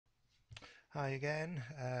Hi again.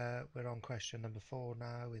 We're on question number 4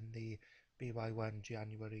 now in the BY1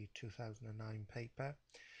 January 2009 paper.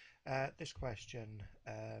 This question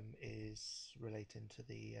is relating to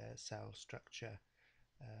the cell structure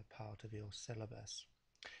part of your syllabus.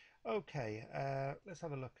 Okay, let's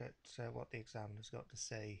have a look at what the examiner's got to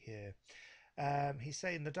say here. He's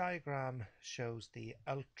saying the diagram shows the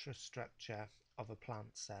ultrastructure of a plant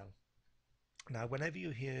cell. Now, whenever you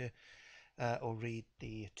hear or read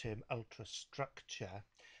the term ultrastructure,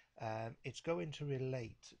 it's going to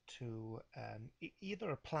relate to either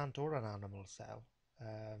a plant or an animal cell,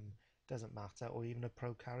 doesn't matter, or even a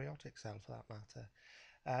prokaryotic cell for that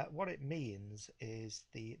matter. What it means is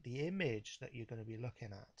the image that you're going to be looking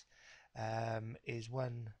at is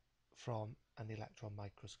one from an electron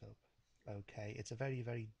microscope. Okay, it's a very,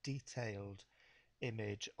 very detailed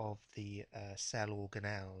image of the cell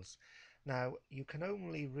organelles. Now, you can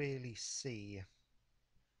only really see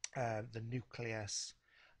the nucleus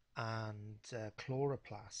and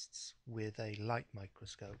chloroplasts with a light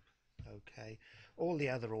microscope. Okay, all the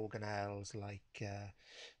other organelles like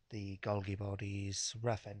the Golgi bodies,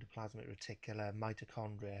 rough endoplasmic reticulum,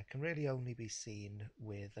 mitochondria can really only be seen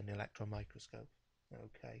with an electron microscope.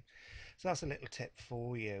 Okay, so that's a little tip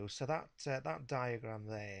for you. So that diagram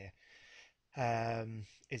there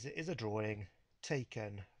is a drawing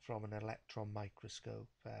taken from an electron microscope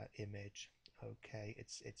image. Okay,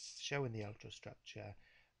 it's showing the ultrastructure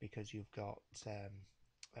because you've got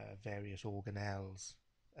various organelles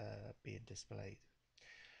being displayed.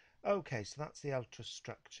 Okay, so that's the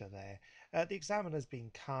ultrastructure there. The examiner's been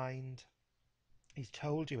kind. He's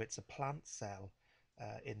told you it's a plant cell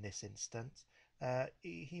in this instance.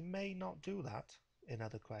 He may not do that in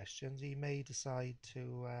other questions. He may decide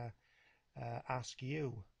to ask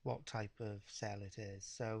you what type of cell it is.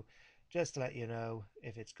 So just to let you know,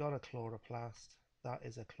 if it's got a chloroplast, that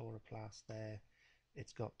is a chloroplast there.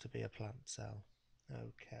 It's got to be a plant cell.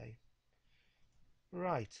 Okay.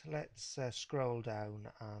 Right, let's scroll down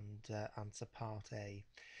and answer part A.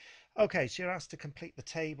 Okay, so you're asked to complete the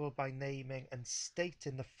table by naming and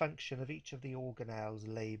stating the function of each of the organelles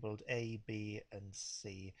labelled A, B and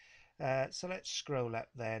C. So let's scroll up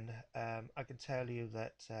then. I can tell you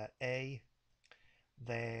that A,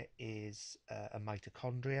 there is a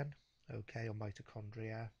mitochondrion, okay, or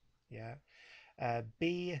mitochondria, yeah.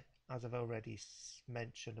 B, as I've already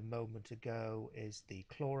mentioned a moment ago, is the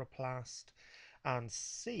chloroplast. And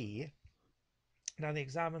C, now the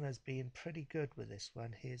examiner's being pretty good with this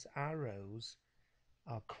one. His arrows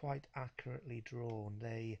are quite accurately drawn.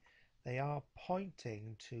 They are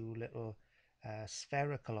pointing to little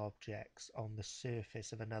spherical objects on the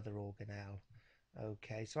surface of another organelle.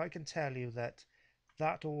 Okay, so I can tell you that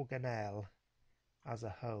that organelle as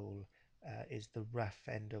a whole is the rough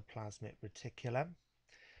endoplasmic reticulum.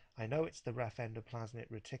 I know it's the rough endoplasmic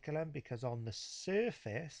reticulum because on the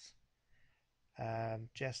surface,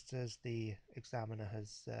 just as the examiner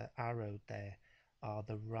has arrowed there, are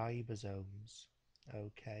the ribosomes.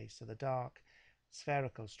 Okay, so the dark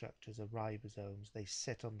spherical structures are ribosomes. They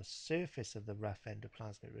sit on the surface of the rough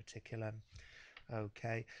endoplasmic reticulum.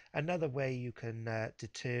 Okay, another way you can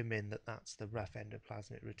determine that that's the rough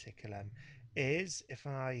endoplasmic reticulum is if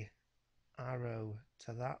I arrow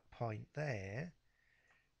to that point there,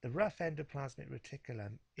 the rough endoplasmic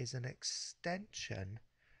reticulum is an extension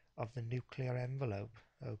of the nuclear envelope.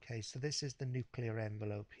 Okay, so this is the nuclear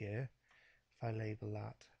envelope here. If I label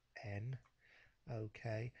that N,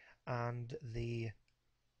 okay, and the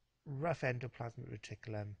rough endoplasmic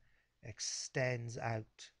reticulum extends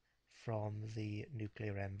out from the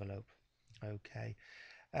nuclear envelope. Okay,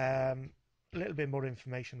 a little bit more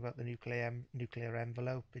information about the nuclear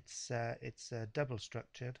envelope. It's double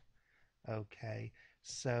structured. Okay,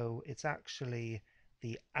 so it's actually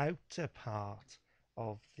the outer part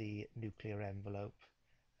of the nuclear envelope.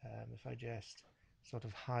 If I just sort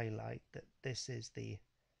of highlight that this is the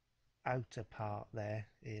outer part there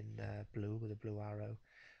in blue with a blue arrow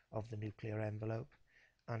of the nuclear envelope,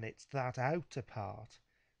 and it's that outer part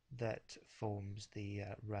that forms the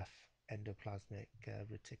rough endoplasmic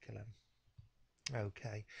reticulum.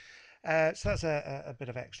 Okay, so that's a bit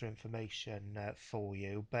of extra information for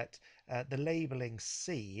you, but the labelling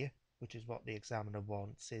C, which is what the examiner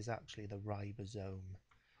wants, is actually the ribosome.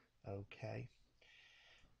 Okay,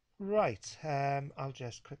 right, I'll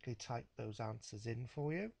just quickly type those answers in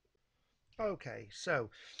for you. Okay, so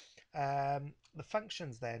the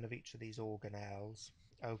functions then of each of these organelles.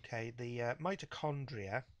 Okay, the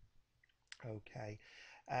mitochondria. Okay,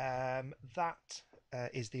 that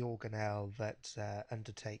is the organelle that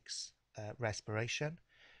undertakes respiration.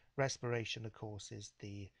 Respiration, of course, is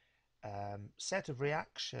the set of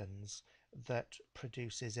reactions that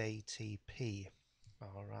produces ATP.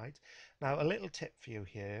 All right. Now, a little tip for you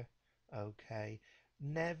here. Okay.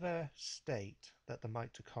 Never state that the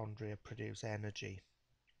mitochondria produce energy.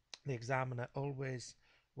 The examiner always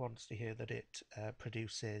wants to hear that it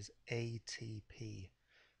produces ATP.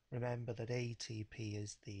 Remember that ATP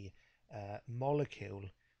is the molecule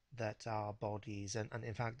that our bodies and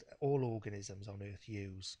in fact all organisms on Earth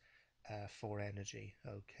use for energy.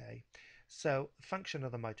 Okay, so function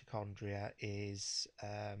of the mitochondria is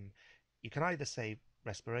you can either say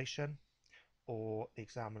respiration, or the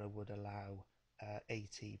examiner would allow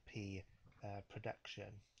ATP production.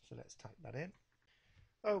 So let's type that in.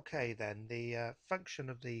 Okay, then the function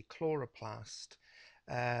of the chloroplast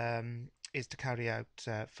is to carry out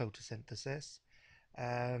photosynthesis.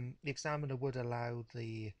 The examiner would allow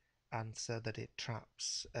the answer that it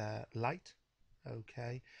traps light.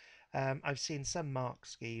 Okay, I've seen some mark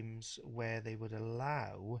schemes where they would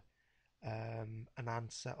allow an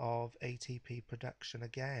answer of ATP production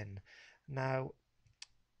again. Now,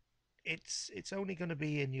 it's only going to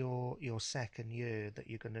be in your second year that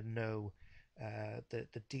you're going to know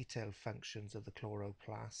the detailed functions of the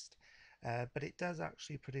chloroplast, but it does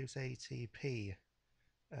actually produce ATP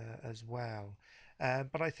as well.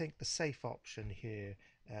 But I think the safe option here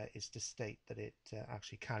is to state that it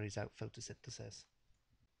actually carries out photosynthesis.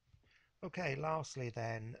 Okay, lastly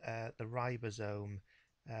then, the ribosome.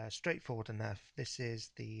 Straightforward enough. This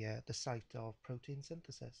is the site of protein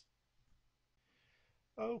synthesis.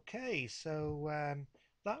 Okay, so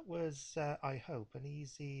that was, I hope, an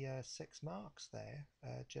easy 6 marks there.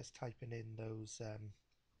 Just typing in those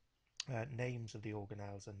names of the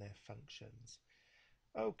organelles and their functions.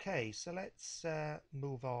 Okay, so let's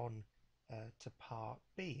move on to part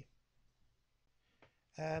B.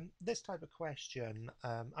 This type of question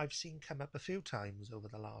I've seen come up a few times over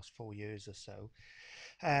the last 4 years or so.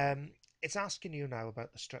 It's asking you now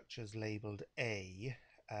about the structures labelled A.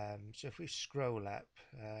 So if we scroll up,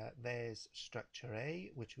 there's structure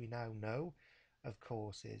A, which we now know, of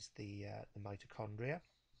course, is the mitochondria.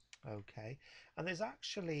 Okay, and there's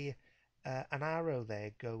actually an arrow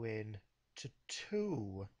there going to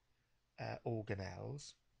 2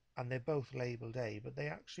 organelles, and they're both labelled A, but they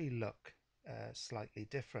actually look slightly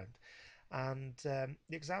different. And the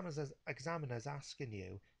examiner's asking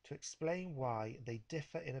you to explain why they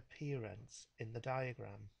differ in appearance in the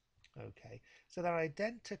diagram. Okay, so they're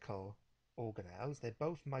identical organelles, they're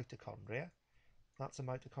both mitochondria. That's a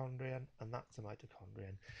mitochondrion and that's a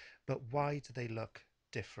mitochondrion. But why do they look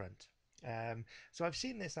different? So I've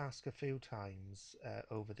seen this asked a few times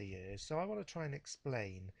over the years, so I want to try and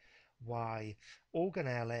explain why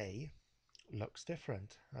organelle A looks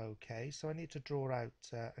different. Okay, so I need to draw out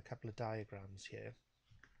a couple of diagrams here.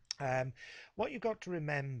 What you've got to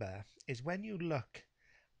remember is when you look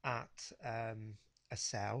at a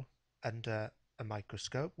cell under a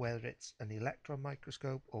microscope, whether it's an electron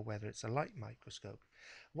microscope or whether it's a light microscope,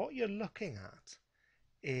 what you're looking at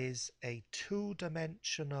is a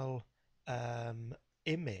two-dimensional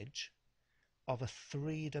image of a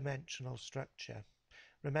three-dimensional structure.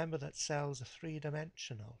 Remember that cells are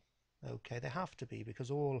three-dimensional. Okay, they have to be because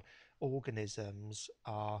all organisms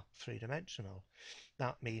are three-dimensional.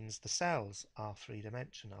 That means the cells are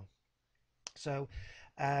three-dimensional. So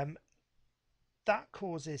that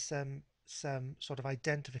causes some sort of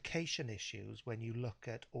identification issues when you look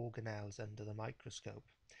at organelles under the microscope.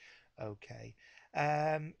 Okay,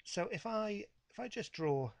 so if I just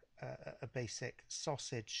draw a basic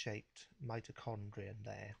sausage-shaped mitochondrion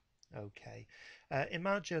there. Okay,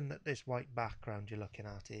 imagine that this white background you're looking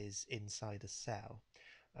at is inside a cell.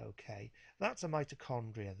 Okay, that's a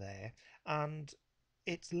mitochondria there, and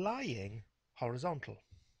it's lying horizontal.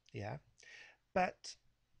 Yeah, but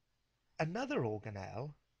another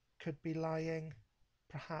organelle could be lying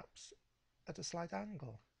perhaps at a slight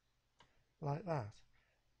angle, like that.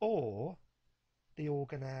 Or the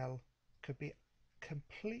organelle could be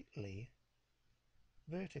completely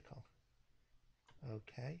vertical.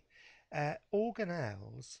 Okay,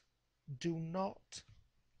 organelles do not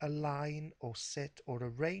align or sit or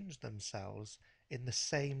arrange themselves in the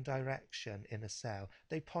same direction in a cell.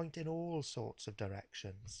 They point in all sorts of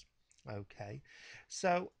directions. Okay,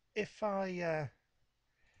 so if I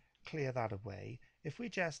clear that away, if we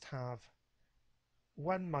just have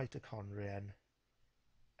one mitochondrion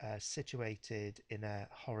situated in a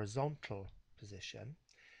horizontal position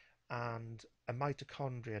and a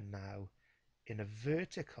mitochondrion now in a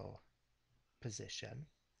vertical position.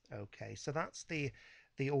 Okay, so that's the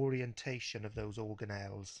orientation of those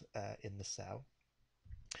organelles in the cell.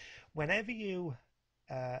 Whenever you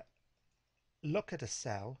look at a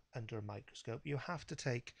cell under a microscope, you have to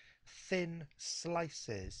take thin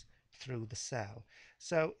slices through the cell.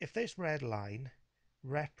 So if this red line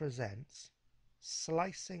represents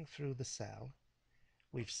slicing through the cell,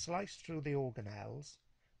 we've sliced through the organelles,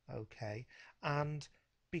 okay, and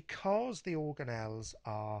because the organelles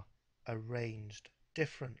are arranged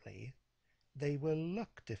differently, they will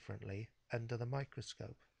look differently under the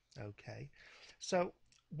microscope, okay. So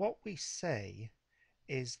what we say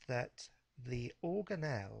is that the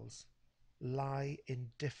organelles lie in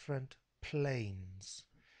different planes.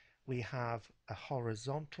 We have a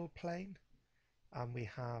horizontal plane and we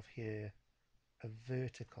have here a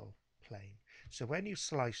vertical plane. So when you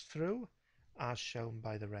slice through, as shown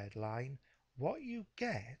by the red line, what you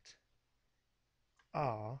get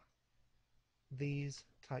are these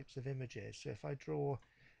types of images. So if I draw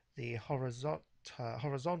the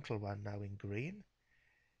horizontal one now in green,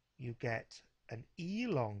 you get an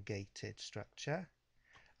elongated structure,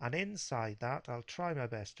 and inside that, I'll try my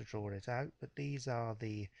best to draw it out, but these are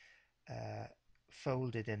the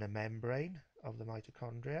folded inner membrane of the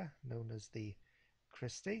mitochondria, known as the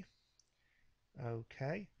cristae.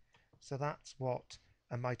 Okay, so that's what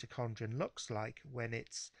a mitochondrion looks like when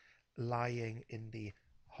it's lying in the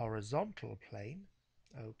horizontal plane.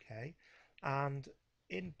 Okay, and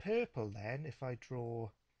in purple then, if I draw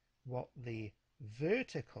what the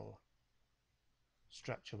vertical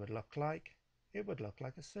structure would look like, it would look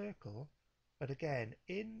like a circle, but again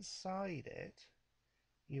inside it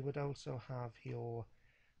you would also have your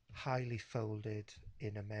highly folded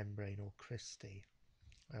inner membrane or cristae.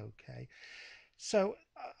 Okay, so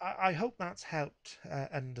I hope that's helped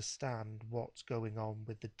understand what's going on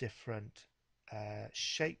with the different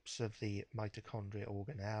shapes of the mitochondria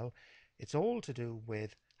organelle. It's all to do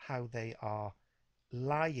with how they are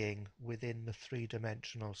lying within the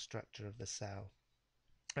three-dimensional structure of the cell.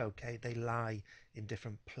 Okay, they lie in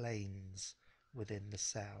different planes within the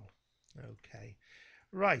cell. Okay,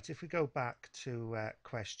 right, if we go back to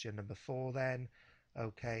question number 4 then,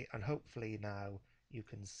 okay, and hopefully now you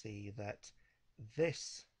can see that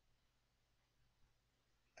this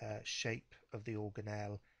shape of the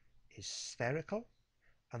organelle is spherical,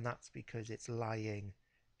 and that's because it's lying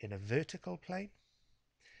in a vertical plane,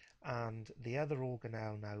 and the other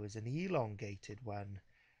organelle now is an elongated one,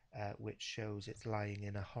 which shows it's lying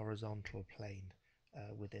in a horizontal plane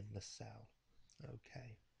within the cell.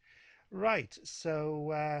 Okay, right,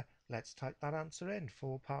 so let's type that answer in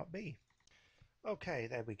for part B. Okay,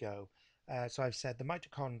 there we go. So I've said the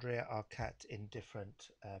mitochondria are cut in different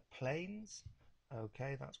planes.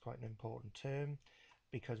 Okay, that's quite an important term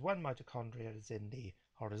because one mitochondria is in the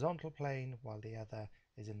horizontal plane while the other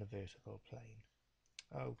is in the vertical plane.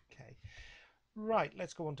 Okay, right,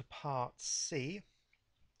 let's go on to part C.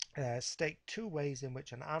 State 2 ways in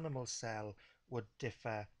which an animal cell would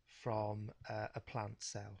differ from a plant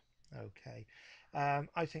cell. Okay,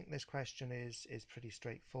 I think this question is pretty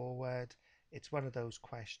straightforward. It's one of those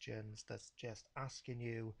questions that's just asking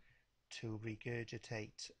you to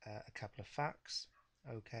regurgitate a couple of facts.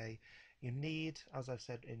 Okay, you need, as I've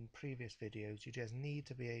said in previous videos, you just need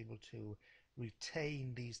to be able to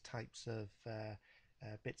retain these types of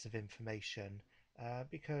bits of information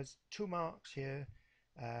because 2 marks here,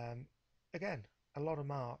 again, a lot of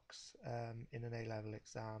marks in an A-level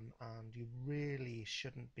exam, and you really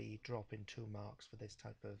shouldn't be dropping 2 marks for this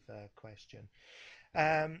type of question.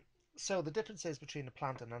 So the differences between a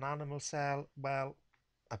plant and an animal cell, well,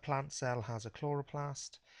 a plant cell has a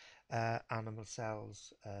chloroplast, animal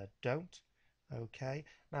cells don't. Okay,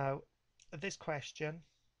 now this question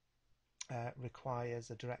requires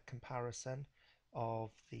a direct comparison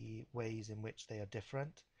of the ways in which they are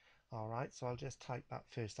different. All right, so I'll just type that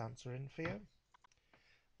first answer in for you.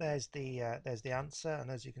 There's the answer, and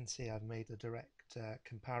as you can see, I've made a direct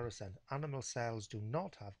comparison. Animal cells do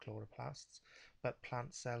not have chloroplasts, but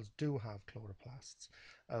plant cells do have chloroplasts.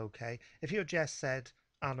 Okay, if you had just said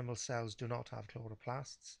animal cells do not have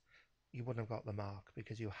chloroplasts, you wouldn't have got the mark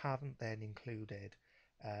because you haven't then included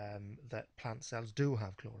that plant cells do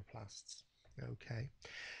have chloroplasts. Okay,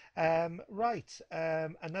 right.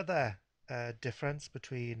 Another difference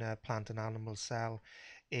between a plant and animal cell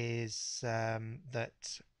is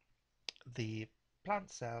that the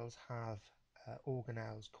plant cells have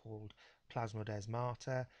organelles called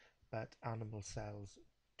plasmodesmata, but animal cells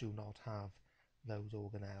do not have those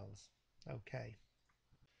organelles. Okay,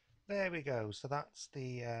 there we go. So that's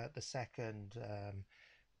the second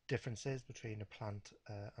differences between a plant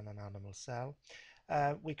and an animal cell.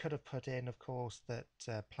 We could have put in, of course, that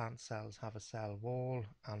plant cells have a cell wall,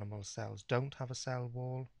 animal cells don't have a cell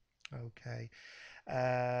wall. Okay.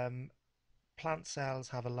 Plant cells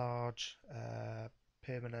have a large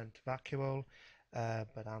permanent vacuole,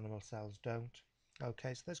 but animal cells don't.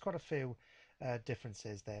 Okay, so there's quite a few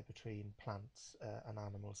differences there between plants and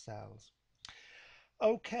animal cells.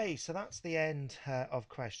 Okay, so that's the end of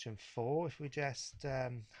question 4. If we just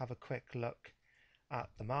have a quick look at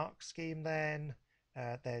the mark scheme then,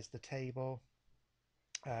 there's the table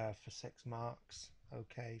for 6 marks.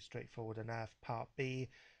 Okay, straightforward enough. Part B,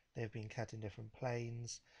 they've been cut in different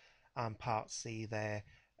planes. And part C there,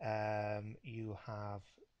 you have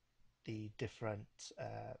the different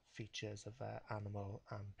features of animal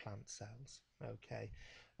and plant cells. Okay,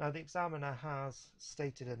 now the examiner has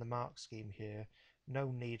stated in the mark scheme here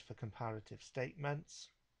no need for comparative statements.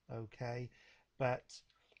 Okay, but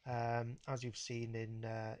as you've seen in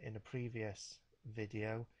a previous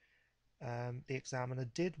video, the examiner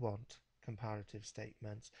did want comparative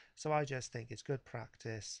statements, so I just think it's good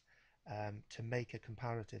practice to make a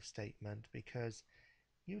comparative statement, because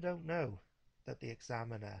you don't know that the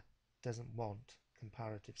examiner doesn't want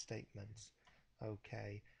comparative statements.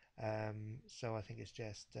 Okay, so I think it's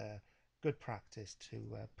just good practice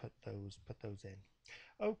to put those in.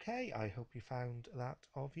 Okay, I hope you found that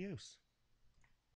of use.